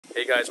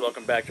Hey guys,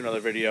 welcome back to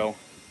another video.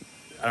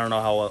 I don't know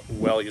how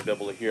well you'll be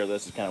able to hear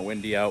this. It's kind of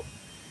windy out.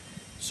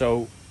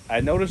 So I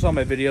noticed on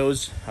my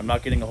videos I'm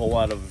not getting a whole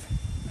lot of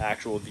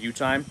actual view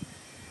time.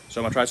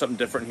 So I'm going to try something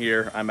different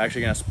here. I'm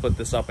actually going to split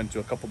this up into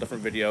a couple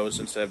different videos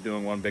instead of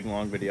doing one big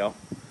long video.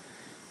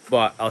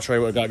 But I'll show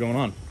you what I got going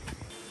on.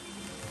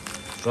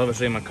 So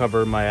obviously I'm going to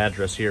cover my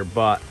address here,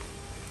 but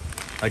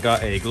I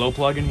got a glow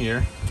plug in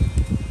here.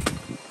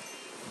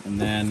 And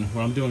then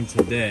what I'm doing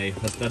today,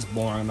 that's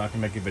boring. I'm not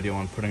gonna make a video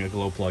on putting a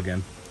glow plug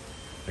in.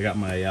 I got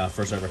my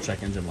first ever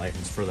check engine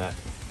license for that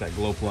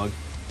glow plug.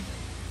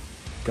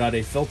 Got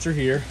a filter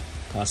here,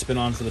 spin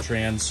on for the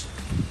trans.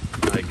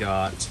 I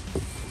got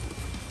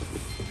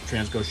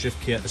transgo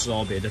shift kit. This will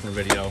all be a different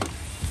video.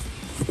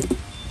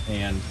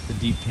 And the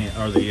deep pan,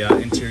 or the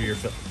interior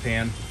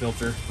pan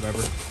filter,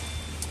 whatever.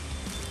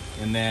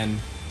 And then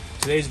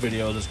today's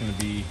video is just gonna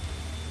be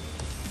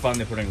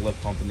finally putting a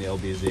lift pump in the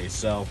LBZ.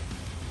 So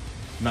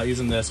I'm not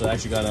using this. I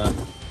actually got a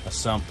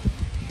sump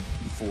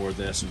for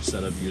this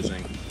instead of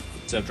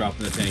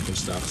dropping the tank and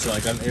stuff. So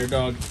I got an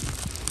AirDog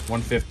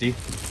 150.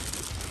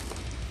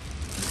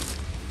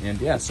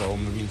 And yeah, so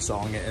I'm gonna be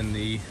installing it in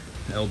the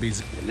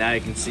LBZ. And now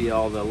you can see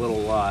all the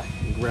little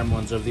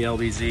gremlins of the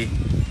LBZ.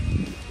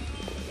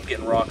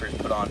 Getting rockers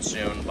put on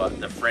soon, but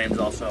the frame's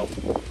also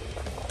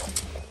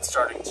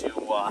starting to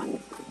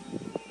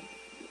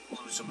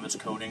lose some of its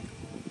coating.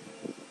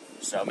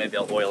 So maybe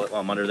I'll oil it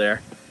while I'm under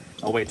there.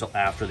 I'll wait till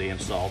after the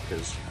install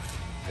because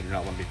I do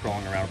not want to be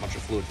crawling around a bunch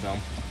of fluid film.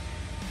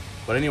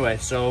 But anyway,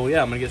 so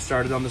yeah, I'm gonna get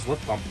started on this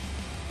lift pump.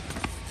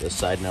 Just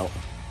side note,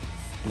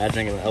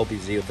 imagining an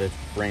LBZ with a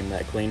frame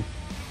that clean.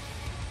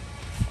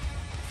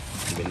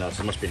 It'd be nuts.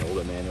 It must be an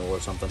older manual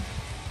or something.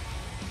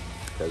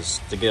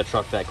 Because to get a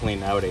truck that clean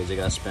nowadays, you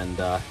gotta spend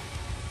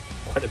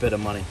quite a bit of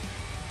money.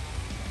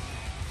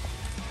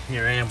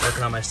 Here I am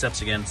working on my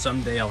steps again.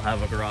 Someday I'll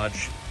have a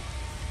garage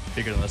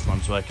bigger than this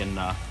one, so I can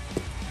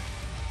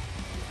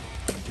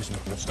do some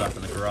cool stuff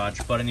in the garage.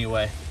 But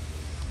anyway,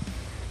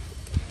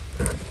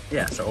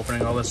 yeah, so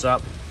opening all this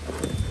up.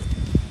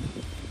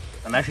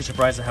 I'm actually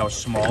surprised at how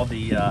small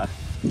the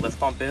lift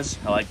pump is.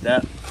 I like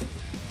that.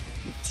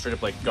 Straight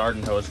up like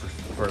garden hose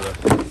for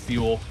the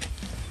fuel.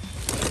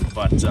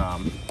 But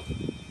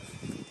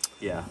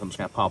yeah, I'm just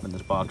gonna pop in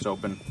this box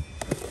open,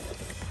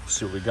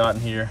 see what we got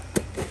in here.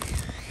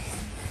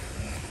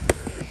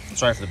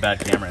 Sorry for the bad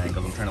camera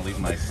angles. I'm trying to leave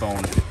my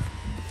phone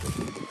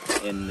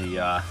in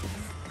the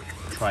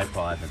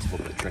tripod. It's a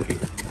little bit tricky.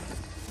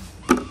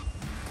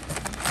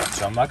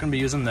 So I'm not going to be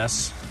using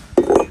this.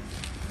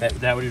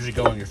 That would usually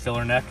go in your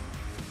filler neck.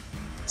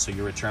 So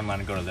your return line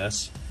would go to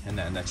this, and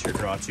then that's your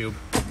draw tube.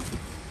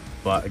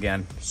 But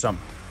again,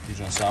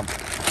 using a sump.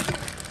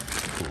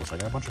 Cool. So I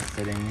got a bunch of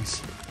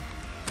fittings.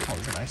 Oh,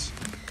 these are nice.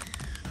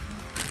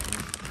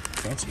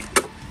 Fancy.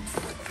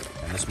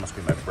 And this must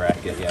be my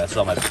bracket. Yeah, it's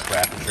all my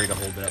bracketry to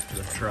hold it up to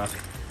the truck.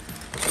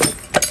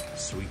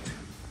 Sweet.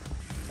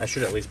 I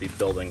should at least be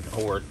building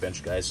a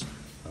workbench, guys.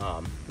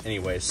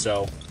 Anyway,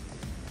 so it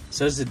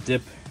says to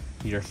dip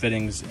your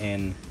fittings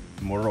in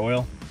motor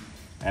oil.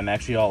 I'm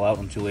actually all out.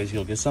 I'm too lazy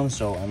to get some,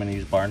 so I'm gonna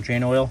use bar and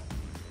chain oil.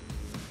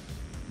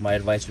 My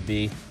advice would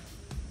be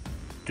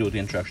do what the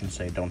instructions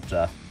say. Don't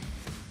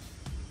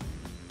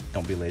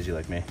be lazy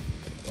like me.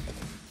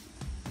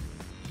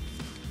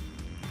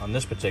 On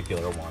this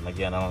particular one,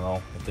 again, I don't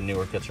know if the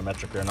newer kits are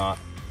metric or not.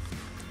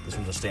 This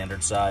one's a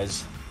standard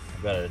size.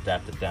 I've got it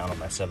adapted down on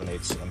my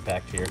 7/8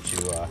 impact here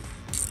to a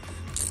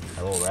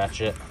little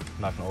ratchet.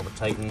 I'm not going to over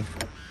tighten.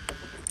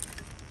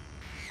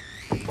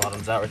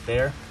 Bottom's out right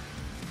there.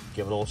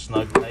 Give it a little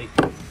snug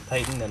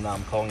tighten, and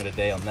I'm calling it a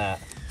day on that.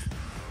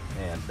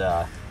 And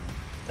that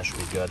should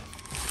be good.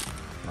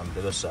 And I'm going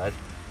to do this side.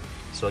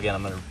 So again,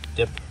 I'm going to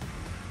dip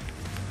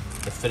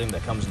the fitting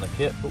that comes in the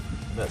kit. Oh,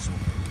 got some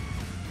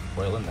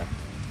oil in there.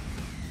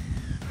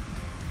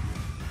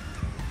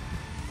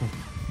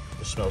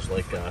 It smells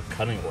like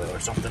cutting oil or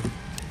something.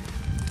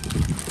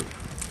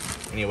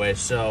 Anyway,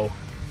 so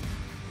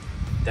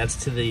that's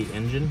to the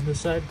engine,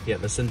 this side. Yeah,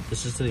 this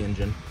is to the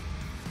engine.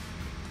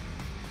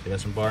 I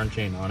got some bar and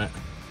chain on it.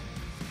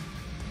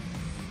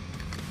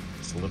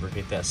 Just to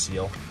lubricate that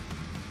seal.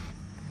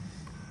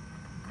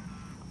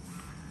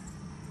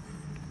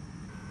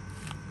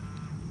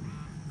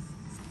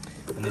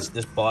 And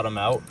this bottom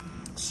out,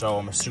 so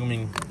I'm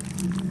assuming,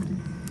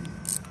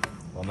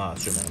 well, I'm not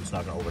assuming, it's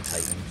not going to over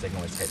tighten. They can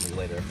always tighten me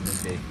later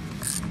if need be.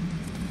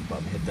 But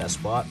I'm going to hit that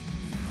spot,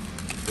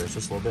 there's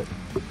just a little bit,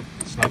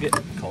 snug it,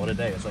 call it a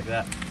day. It's like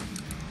that.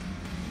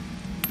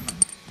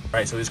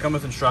 Alright, so these come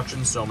with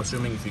instructions, so I'm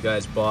assuming if you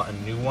guys bought a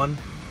new one,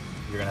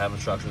 you're going to have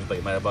instructions, but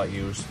you might have bought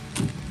used,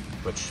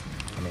 which,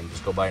 I mean,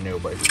 just go buy new,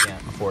 but if you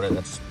can't afford it,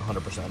 that's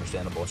 100%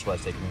 understandable. That's why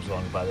it's taking me so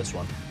long to buy this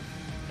one.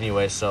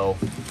 Anyway, so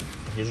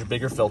here's your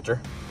bigger filter.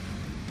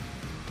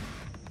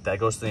 That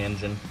goes to the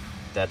engine,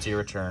 that's your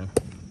return,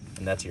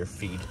 and that's your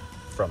feed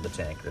from the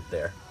tank right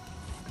there,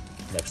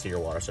 next to your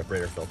water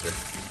separator filter.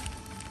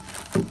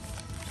 So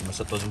I'm gonna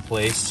set those in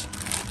place.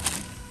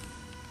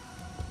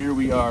 Here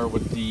we are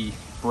with the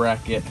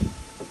bracket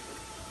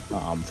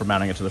for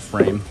mounting it to the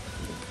frame.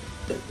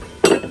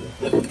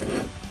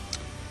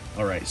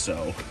 All right,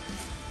 so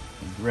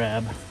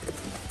grab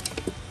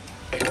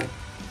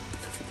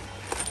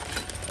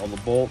all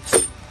the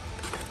bolts.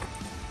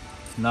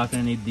 Not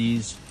gonna need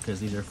these because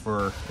these are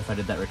for if I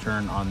did that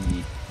return on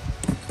the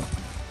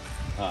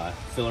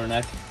filler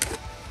neck.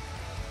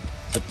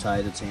 Zip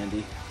tied, it's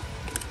handy.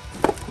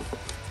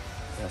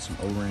 Got some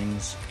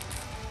O-rings.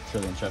 I'm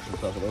sure the instructions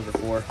tells what those are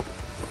for.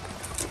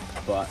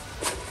 But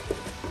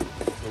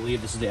I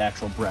believe this is the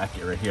actual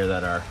bracket right here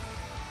that our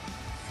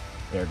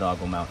AirDog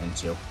will mount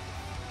into.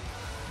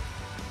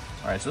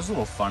 Alright, so this is a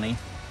little funny.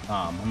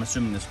 I'm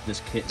assuming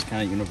this kit is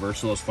kind of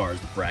universal as far as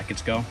the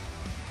brackets go.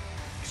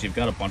 So you've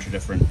got a bunch of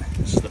different,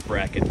 this is the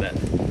bracket that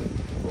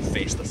will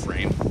face the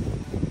frame.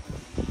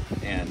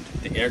 And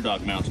the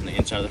AirDog mounts on the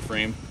inside of the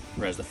frame,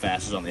 whereas the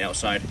FAST is on the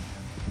outside.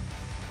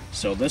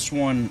 So this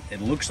one, it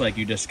looks like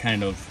you just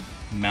kind of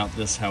mount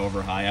this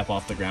however high up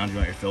off the ground you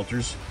want your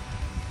filters.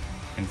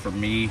 And for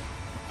me,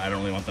 I don't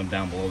really want them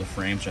down below the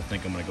frame, so I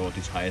think I'm gonna go with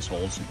these highest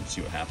holes and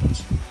see what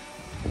happens.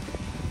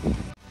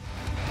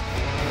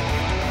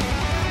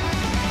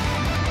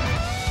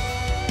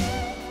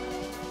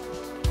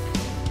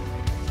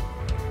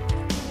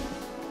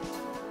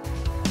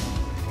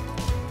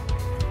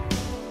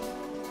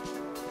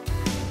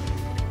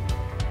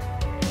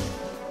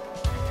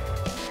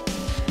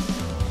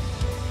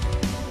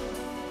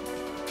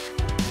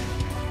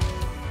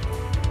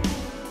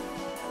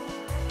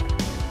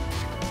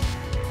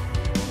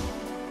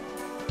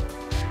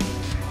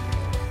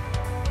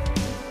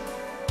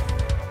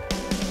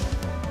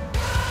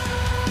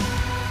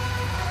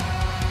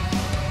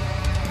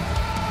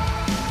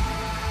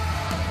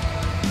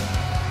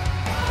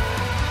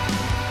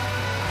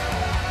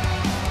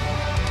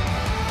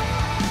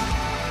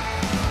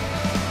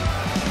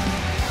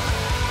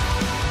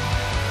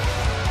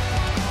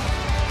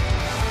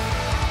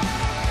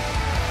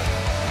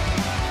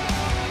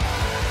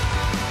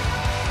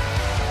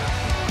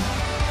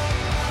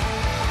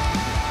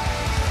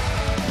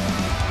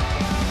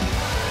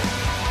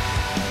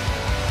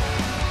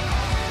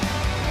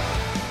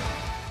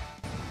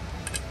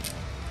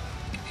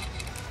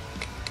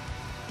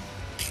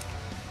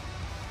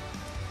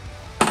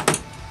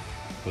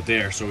 But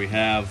there, so we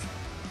have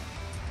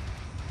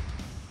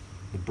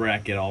the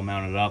bracket all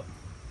mounted up.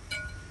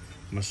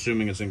 I'm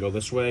assuming it's gonna go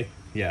this way.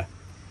 Yeah,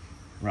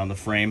 around the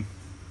frame.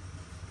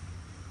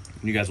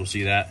 You guys will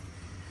see that.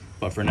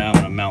 But for now, I'm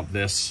gonna mount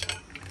this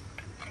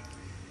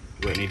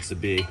where it needs to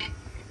be,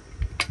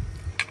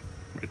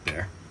 right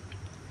there.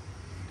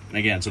 And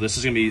again, so this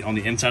is gonna be on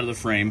the inside of the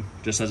frame,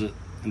 just as it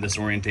in this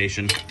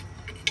orientation.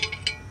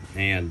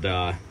 And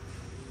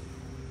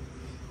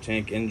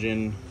tank,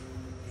 engine,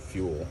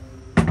 fuel.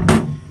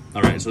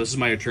 All right, so this is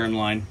my return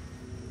line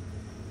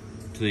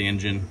to the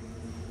engine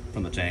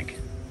from the tank.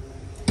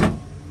 But I'm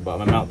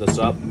gonna mount this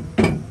up.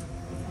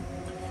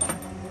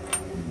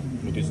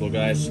 With these little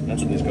guys,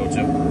 that's what these go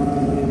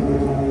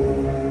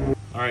to.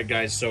 All right,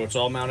 guys, so it's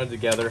all mounted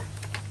together.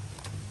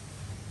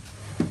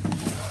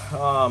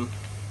 So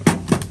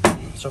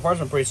far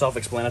it's been pretty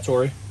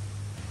self-explanatory,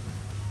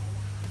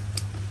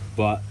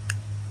 but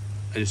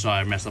I just saw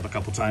I messed up a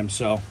couple times,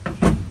 so.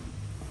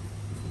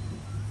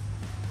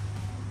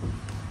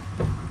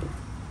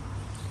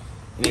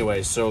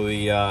 Anyway, so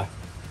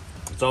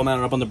it's all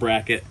mounted up on the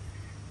bracket,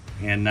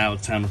 and now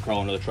it's time to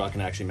crawl into the truck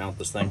and actually mount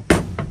this thing.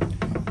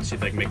 See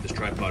if I can make this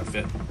tripod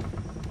fit.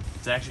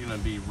 It's actually going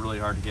to be really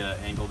hard to get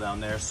an angle down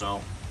there,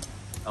 so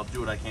I'll do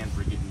what I can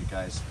for getting you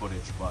guys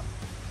footage, but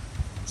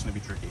it's going to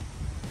be tricky.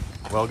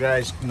 Well,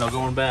 guys,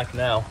 going back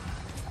now.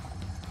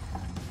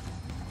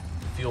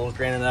 Fuel's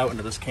draining out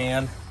into this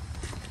can,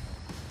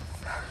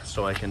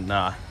 so I can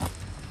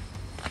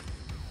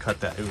cut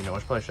that. Ooh, you know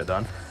what I probably should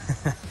have done?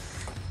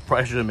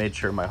 Probably should have made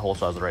sure my hole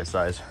saw is the right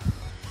size.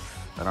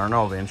 I don't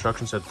know, the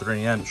instructions said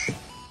 3-inch.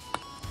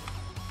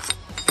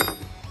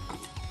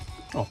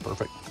 Oh,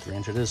 perfect,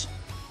 3-inch it is.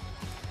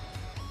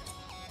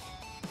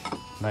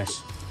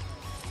 Nice,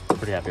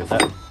 pretty happy with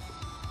that.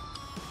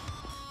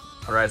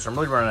 All right, so I'm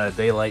really running out of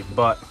daylight,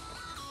 but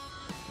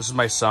this is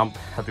my sump.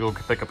 I have to go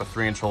pick up a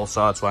 3-inch hole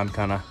saw, so I'm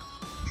kind of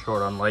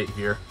short on light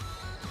here.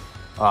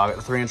 I got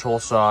the 3-inch hole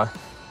saw.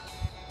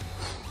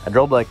 I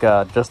drilled like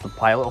just the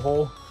pilot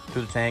hole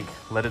through the tank,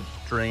 let it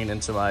drain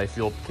into my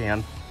fuel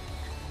can.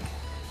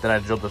 Then I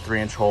drilled the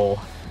 3-inch hole.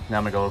 Now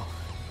I'm gonna go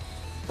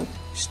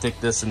stick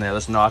this in there.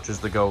 This notch is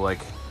to go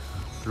like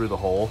through the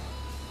hole.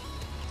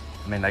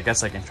 I mean, I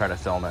guess I can try to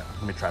film it.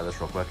 Let me try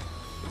this real quick.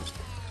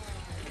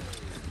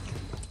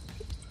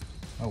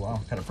 Oh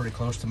wow, kind of pretty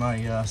close to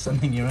my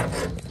sending unit.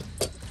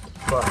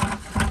 But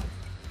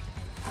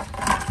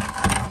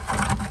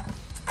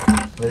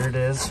there it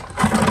is.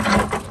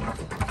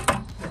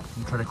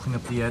 I'm trying to clean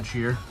up the edge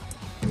here.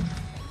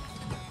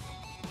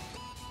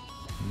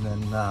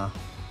 And then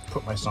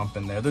put my sump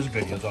in there. There's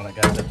videos on it,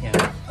 guys.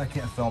 I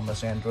can't film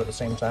this and do it at the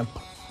same time.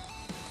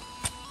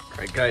 All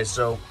right, guys,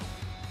 so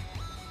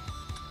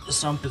the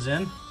sump is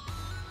in.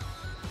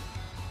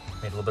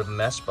 Made a little bit of a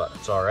mess, but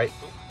it's all right.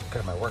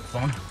 Got my work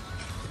phone.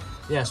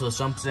 Yeah, so the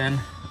sump's in.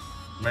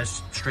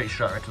 Nice straight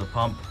shot right to the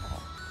pump.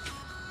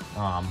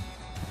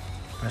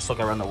 I just look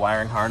around the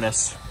wiring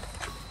harness.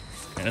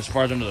 And as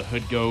far as under the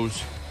hood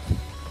goes,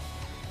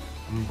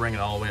 I'm gonna bring it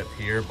all the way up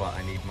here, but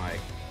I need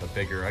the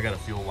bigger, I got a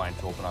fuel line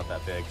tool, but not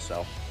that big,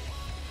 so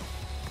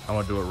I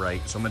wanna do it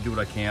right. So I'm gonna do what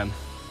I can,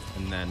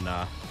 and then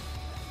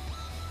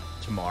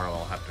tomorrow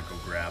I'll have to go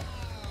grab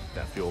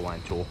that fuel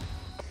line tool.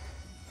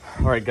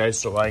 All right guys,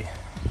 so I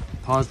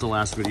paused the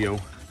last video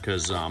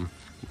because I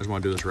just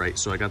wanna do this right.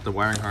 So I got the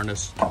wiring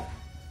harness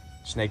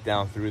snaked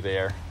down through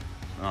there,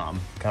 kind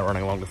of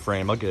running along the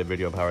frame. I'll get a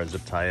video of how I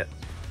zip tie it.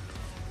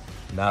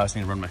 Now I just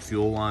need to run my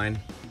fuel line.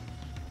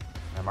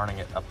 I'm running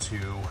it up to,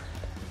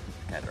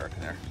 kind of dark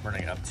in there,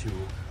 running it up to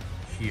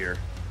here,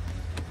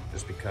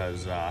 just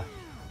because I'm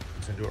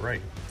just gonna do it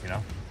right, you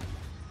know?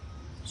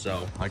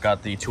 So I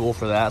got the tool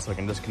for that, so I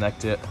can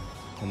disconnect it.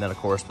 And then of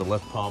course the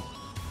lift pump,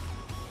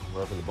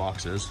 wherever the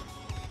box is,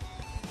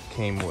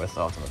 came with,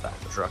 oh, it's on the back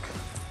of the truck.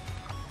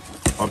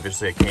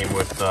 Obviously it came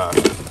with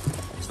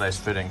these nice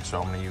fittings,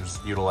 so I'm gonna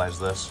utilize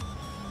this.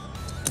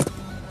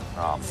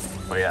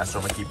 But yeah, so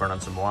I'm gonna keep running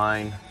some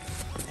line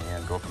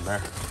and go from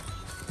there.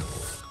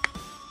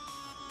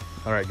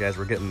 All right guys,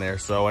 we're getting there.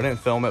 So I didn't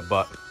film it,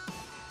 but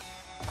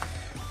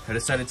I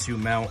decided to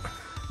mount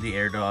the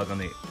AirDog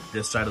on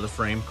this side of the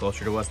frame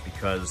closer to us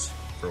because,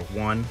 for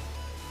one,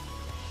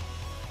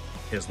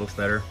 his looks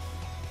better.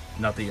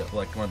 Not that you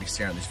like want to be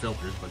staring at these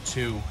filters, but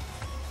two,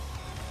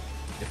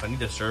 if I need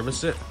to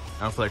service it,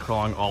 I don't feel like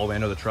crawling all the way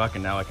into the truck,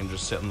 and now I can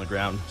just sit on the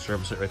ground,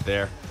 service it right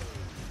there.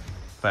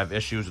 If I have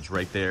issues, it's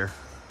right there.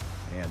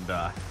 And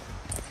I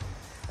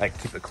can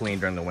keep it clean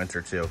during the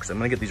winter too, because I'm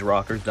gonna get these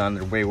rockers done.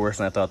 They're way worse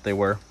than I thought they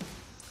were. I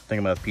think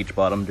I'm gonna have Peach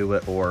Bottom do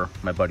it, or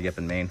my buddy up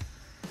in Maine.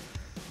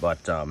 But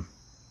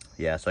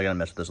yeah, so I gotta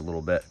mess with this a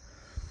little bit.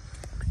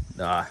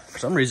 For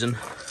some reason,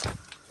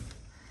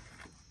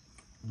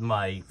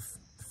 my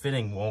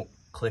fitting won't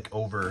click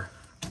over,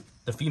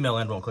 the female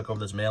end won't click over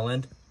this male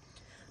end.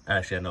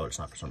 Actually, I know it's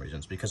not for some reason.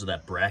 It's because of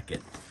that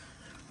bracket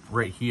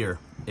right here,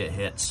 it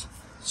hits.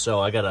 So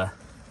I don't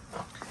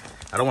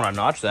want to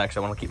notch that because I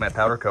want to keep my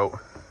powder coat,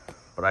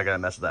 but I gotta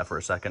mess with that for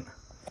a second.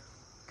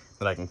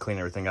 Then I can clean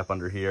everything up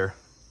under here,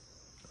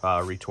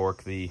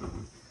 retorque the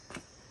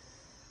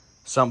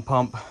sump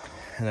pump,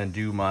 and then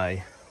do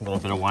my little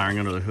bit of wiring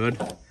under the hood.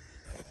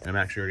 And I'm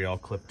actually already all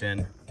clipped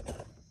in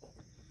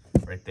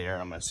right there.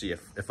 I'm gonna see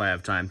if I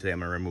have time today, I'm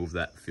gonna remove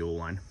that fuel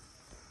line.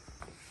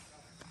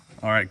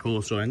 All right,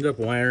 cool. So I ended up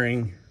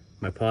wiring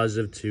my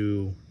positive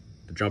to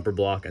the jumper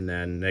block and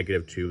then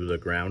negative to the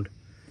ground.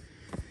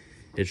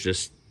 It's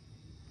just,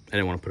 I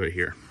didn't want to put it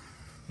here.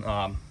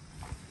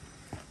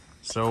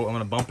 So I'm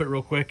gonna bump it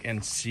real quick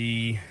and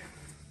see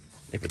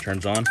if it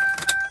turns on.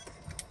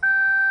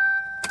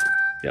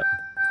 Yep.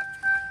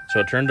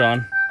 So it turned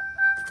on.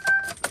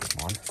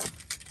 Come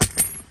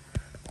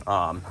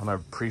on. I'm gonna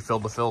pre-fill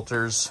the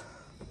filters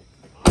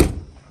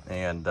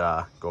and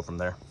go from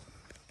there.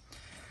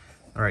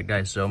 All right,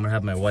 guys, so I'm gonna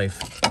have my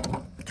wife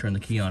turn the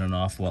key on and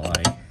off while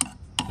I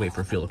wait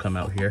for fuel to come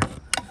out here.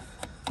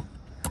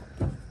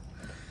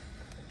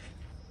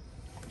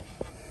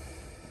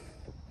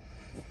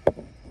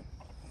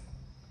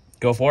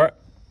 Go for it.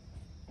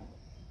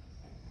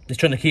 Just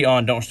turn the key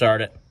on, don't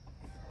start it.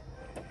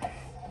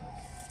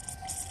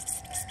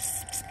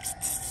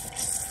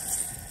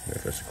 Wait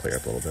for this to clear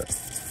up a little bit.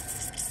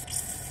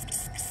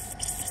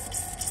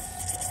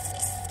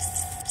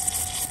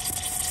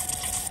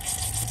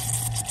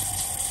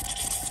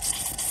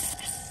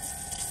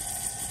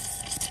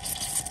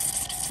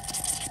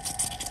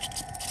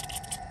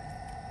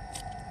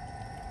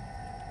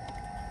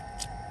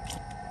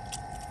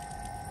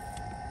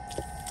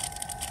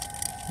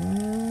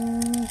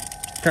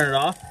 Turn it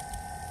off.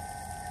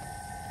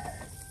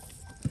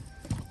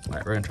 All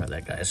right, we're gonna try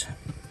that, guys.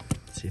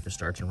 See if it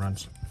starts and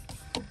runs.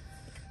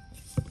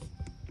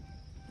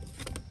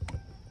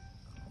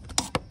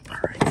 All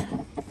right.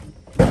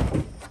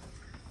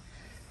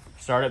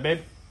 Start it, babe.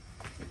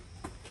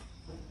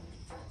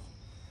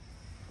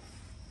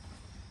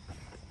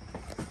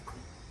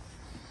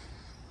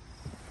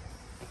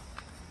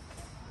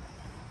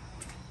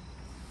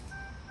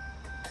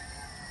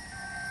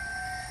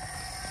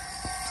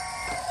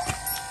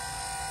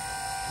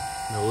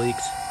 No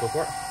leaks. Go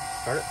for it.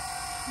 Start it.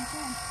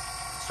 Okay.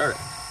 Start it.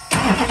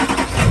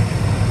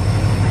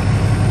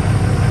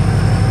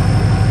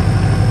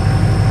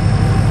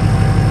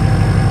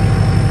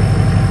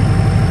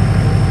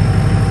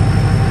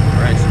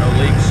 All right, so no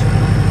leaks.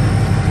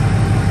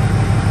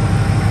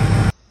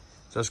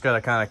 Just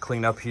gotta kind of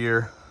clean up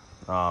here,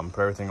 put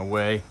everything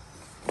away.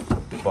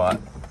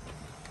 But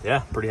yeah,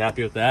 pretty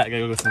happy with that. I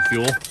gotta go get some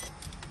fuel.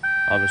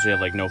 Obviously, I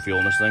have like no fuel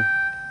in this thing.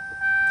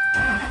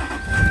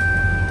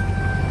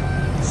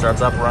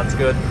 Starts up, runs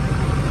good.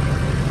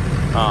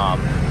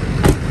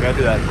 Gotta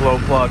do that glow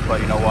plug,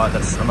 but you know what?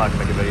 I'm not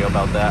gonna make a video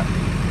about that.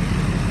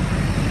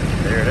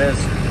 There it is.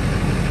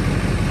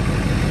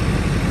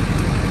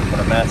 What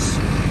a mess.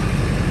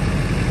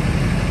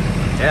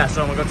 Yeah,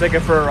 so I'm gonna go take it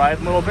for a ride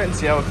in a little bit and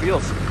see how it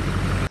feels.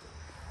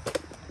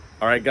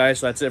 All right, guys,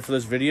 so that's it for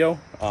this video.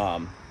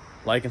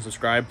 like and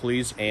subscribe,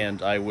 please,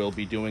 and I will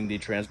be doing the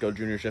Transco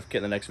Junior Shift Kit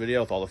in the next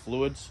video with all the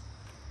fluids.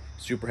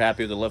 Super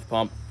happy with the lift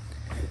pump.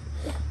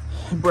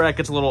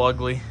 Bracket's a little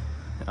ugly.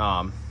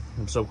 I'm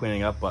still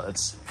cleaning up, but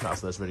it's not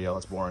for this video.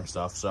 It's boring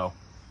stuff. So,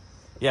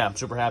 yeah, I'm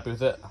super happy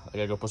with it. I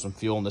gotta go put some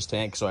fuel in this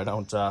tank so I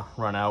don't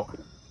run out.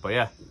 But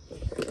yeah,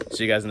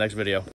 see you guys in the next video.